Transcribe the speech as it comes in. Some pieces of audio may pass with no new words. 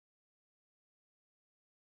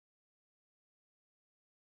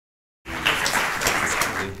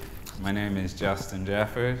My name is Justin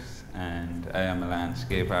Jeffers, and I am a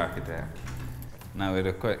landscape architect. Now, with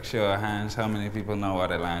a quick show of hands, how many people know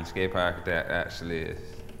what a landscape architect actually is?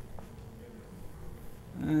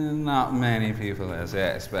 Not many people, as I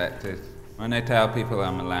expected. When I tell people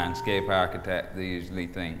I'm a landscape architect, they usually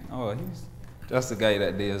think, oh, he's just a guy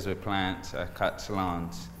that deals with plants or cuts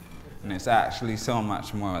lawns. And it's actually so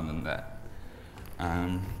much more than that.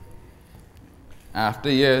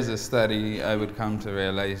 After years of study, I would come to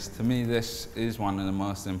realize, to me, this is one of the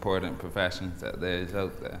most important professions that there is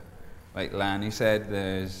out there. Like Lanny said,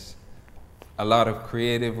 there's a lot of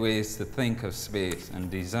creative ways to think of space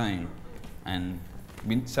and design. And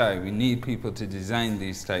we need people to design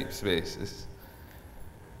these type spaces.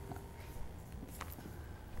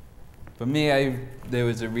 For me, there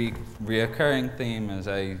was a reoccurring theme as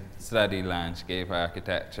I studied landscape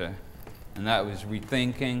architecture. And that was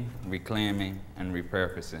rethinking, reclaiming, and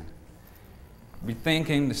repurposing.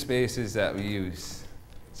 Rethinking the spaces that we use.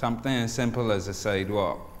 Something as simple as a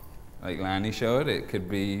sidewalk. Like Lanny showed, it could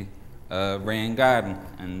be a rain garden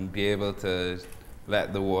and be able to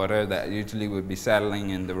let the water that usually would be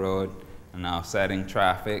settling in the road and now setting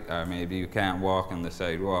traffic, or maybe you can't walk on the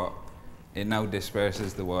sidewalk, it now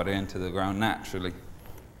disperses the water into the ground naturally.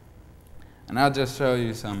 And I'll just show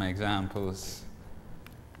you some examples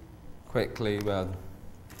quickly. Well,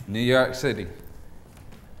 New York City.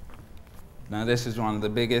 Now, this is one of the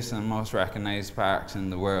biggest and most recognized parks in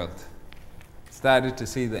the world. Started to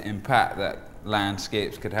see the impact that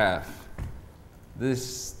landscapes could have.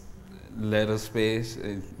 This little space,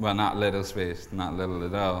 well, not little space, not little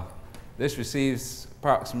at all. This receives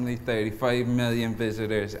approximately 35 million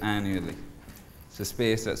visitors annually. It's a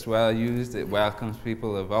space that's well used. It welcomes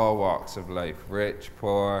people of all walks of life, rich,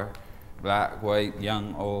 poor, black, white,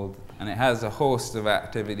 young, old, and it has a host of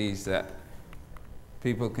activities that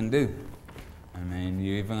people can do. I mean,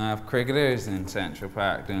 you even have cricketers in Central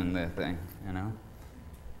Park doing their thing, you know.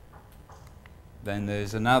 Then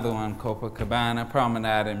there's another one, Copacabana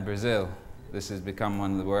Promenade in Brazil. This has become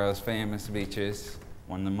one of the world's famous beaches,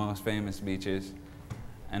 one of the most famous beaches.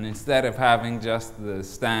 And instead of having just the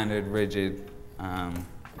standard rigid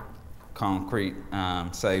concrete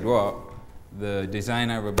sidewalk, the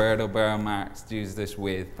designer Roberto Marx used this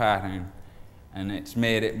wave pattern, and it's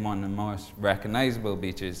made it one of the most recognizable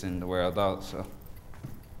beaches in the world also.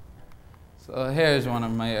 So here's one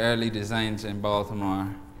of my early designs in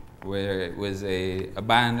Baltimore, where it was an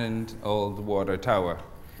abandoned old water tower,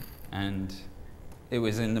 and it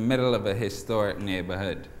was in the middle of a historic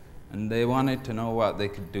neighborhood, and they wanted to know what they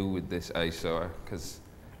could do with this eyesore, because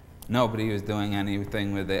nobody was doing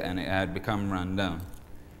anything with it and it had become run down.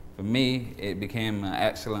 For me, it became an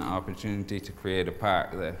excellent opportunity to create a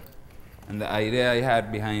park there. And the idea I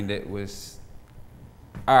had behind it was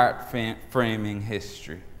art framing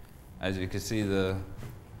history. As you can see, the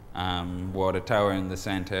water tower in the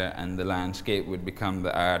center, and the landscape would become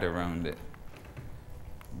the art around it.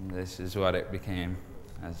 And this is what it became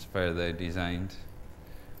as further designed.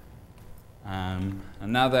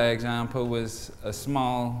 Another example was a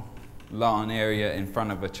small lawn area in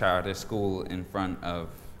front of a charter school, in front of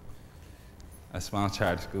a small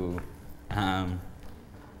charter school. And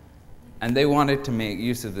they wanted to make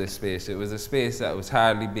use of this space. It was a space that was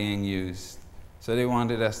hardly being used. So they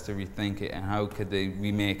wanted us to rethink it, and how could we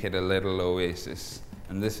make it a little oasis.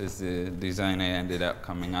 And this is the design I ended up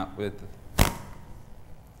coming up with.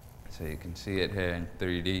 So you can see it here in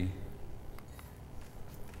 3D.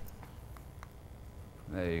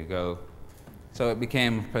 There you go. So it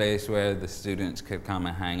became a place where the students could come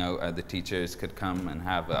and hang out, or the teachers could come and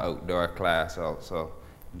have an outdoor class also,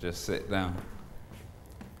 and just sit down.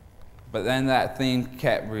 But then that theme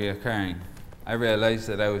kept reoccurring. I realized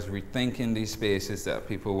that I was rethinking these spaces that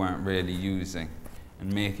people weren't really using,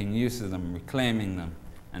 and making use of them, reclaiming them,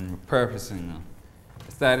 and repurposing them.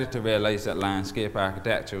 I started to realize that landscape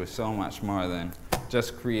architecture was so much more than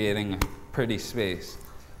just creating a pretty space.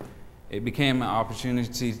 It became an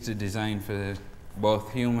opportunity to design for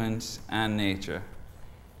both humans and nature.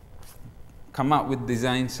 Come up with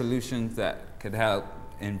design solutions that could help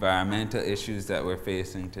environmental issues that we're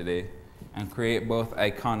facing today, and create both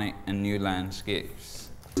iconic and new landscapes.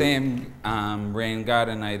 Same rain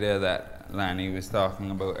garden idea that Lanny was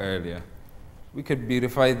talking about earlier. We could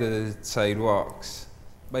beautify the sidewalks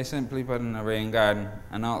by simply putting a rain garden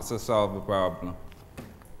and also solve a problem.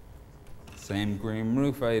 Same green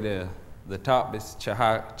roof idea. The top is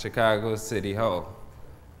Chicago City Hall.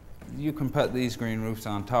 You can put these green roofs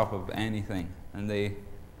on top of anything, and they,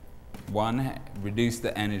 one, reduce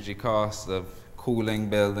the energy costs of cooling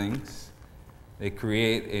buildings. They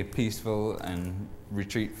create a peaceful and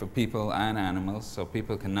retreat for people and animals, so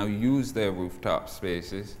people can now use their rooftop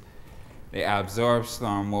spaces. They absorb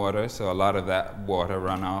storm water, so a lot of that water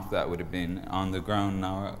runoff that would have been on the ground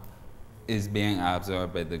now is being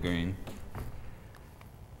absorbed by the green.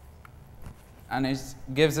 And it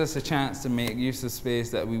gives us a chance to make use of space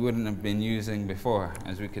that we wouldn't have been using before,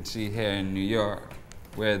 as we could see here in New York,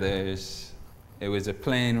 where it was a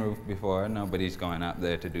plain roof before, nobody's going up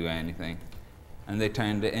there to do anything. And they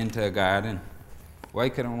turned it into a garden. Why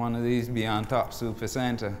couldn't one of these be on top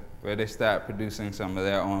Supercenter, where they start producing some of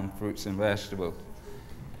their own fruits and vegetables?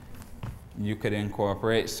 You could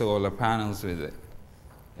incorporate solar panels with it.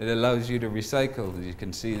 It allows you to recycle. You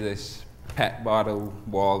can see this pet bottle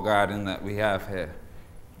wall garden that we have here.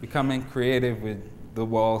 Becoming creative with the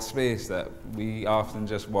wall space that we often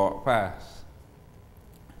just walk past.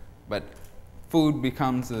 But food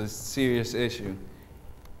becomes a serious issue.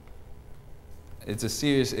 It's a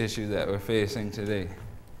serious issue that we're facing today.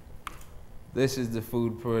 This is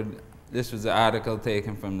this was the article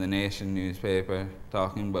taken from the Nation newspaper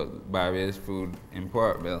talking about the Barbados food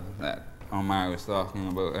import bill that Omar was talking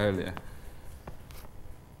about earlier.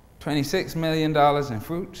 $26 million in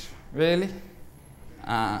fruits, really?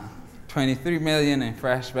 $23 million in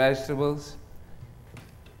fresh vegetables.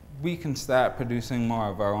 We can start producing more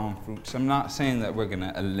of our own fruits. I'm not saying that we're going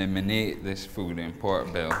to eliminate this food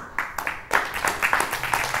import bill.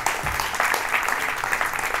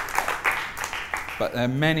 But there are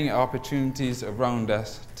many opportunities around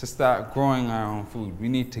us to start growing our own food. We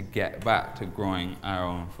need to get back to growing our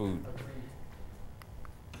own food.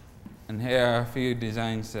 And here are a few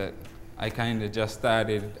designs that I kind of just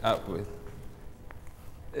started up with.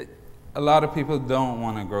 A lot of people don't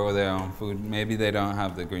want to grow their own food. Maybe they don't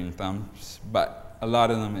have the green thumbs, but a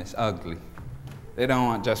lot of them is ugly. They don't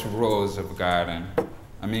want just rows of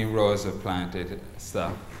rows of planted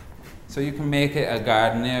stuff. So you can make it a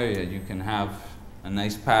garden area. You can have a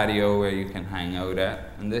nice patio where you can hang out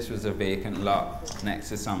at. And this was a vacant lot next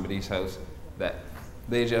to somebody's house that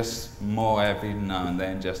they just mow every now and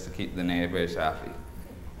then just to keep the neighbors happy.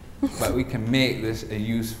 But we can make this a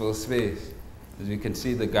useful space. As you can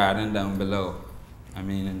see the garden down below.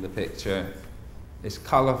 In the picture, it's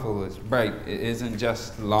colorful, it's bright. It isn't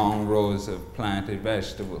just long rows of planted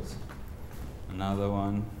vegetables. Another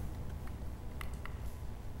one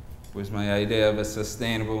was my idea of a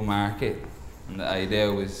sustainable market. And the idea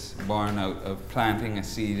was born out of planting a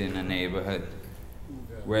seed in a neighborhood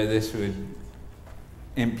where this would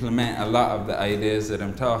implement a lot of the ideas that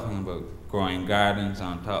I'm talking about. Growing gardens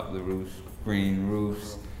on top of the roofs, green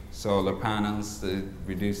roofs, solar panels to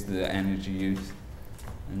reduce the energy use.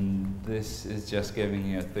 And this is just giving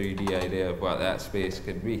you a 3D idea of what that space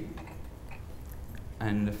could be.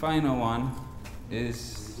 And the final one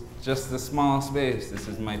is just a small space. This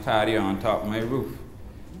is my patio on top of my roof.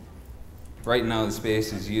 Right now the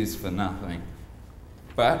space is used for nothing.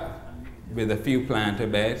 But with a few planter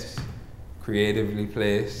beds, creatively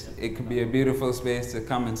placed, it could be a beautiful space to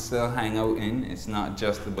come and still hang out in. It's not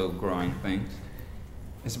just about growing things.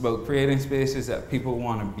 It's about creating spaces that people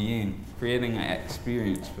want to be in, creating an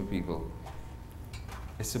experience for people.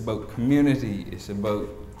 It's about community. It's about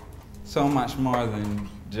so much more than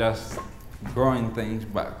just growing things,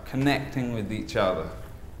 but connecting with each other.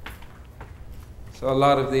 So a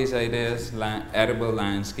lot of these ideas, edible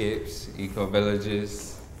landscapes,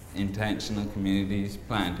 eco-villages, intentional communities,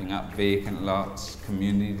 planting up vacant lots,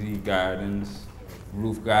 community gardens,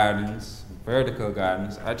 roof gardens, vertical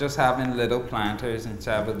gardens, are just having little planters in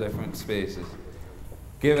several different spaces.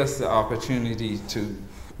 Give us the opportunity to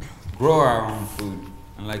grow our own food.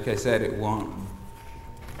 And like I said, it won't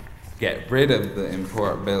get rid of the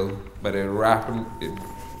import bill, but it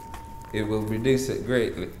will reduce it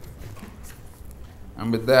greatly.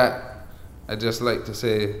 And with that, I'd just like to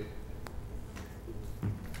say,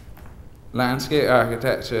 landscape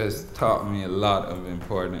architecture has taught me a lot of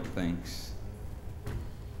important things.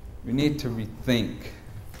 We need to rethink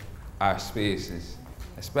our spaces,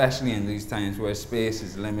 especially in these times where space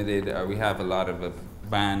is limited or we have a lot of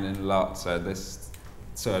abandoned lots or this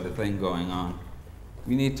sort of thing going on.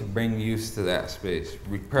 We need to bring use to that space,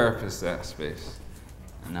 repurpose that space.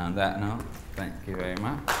 And on that note, thank you very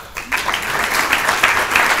much.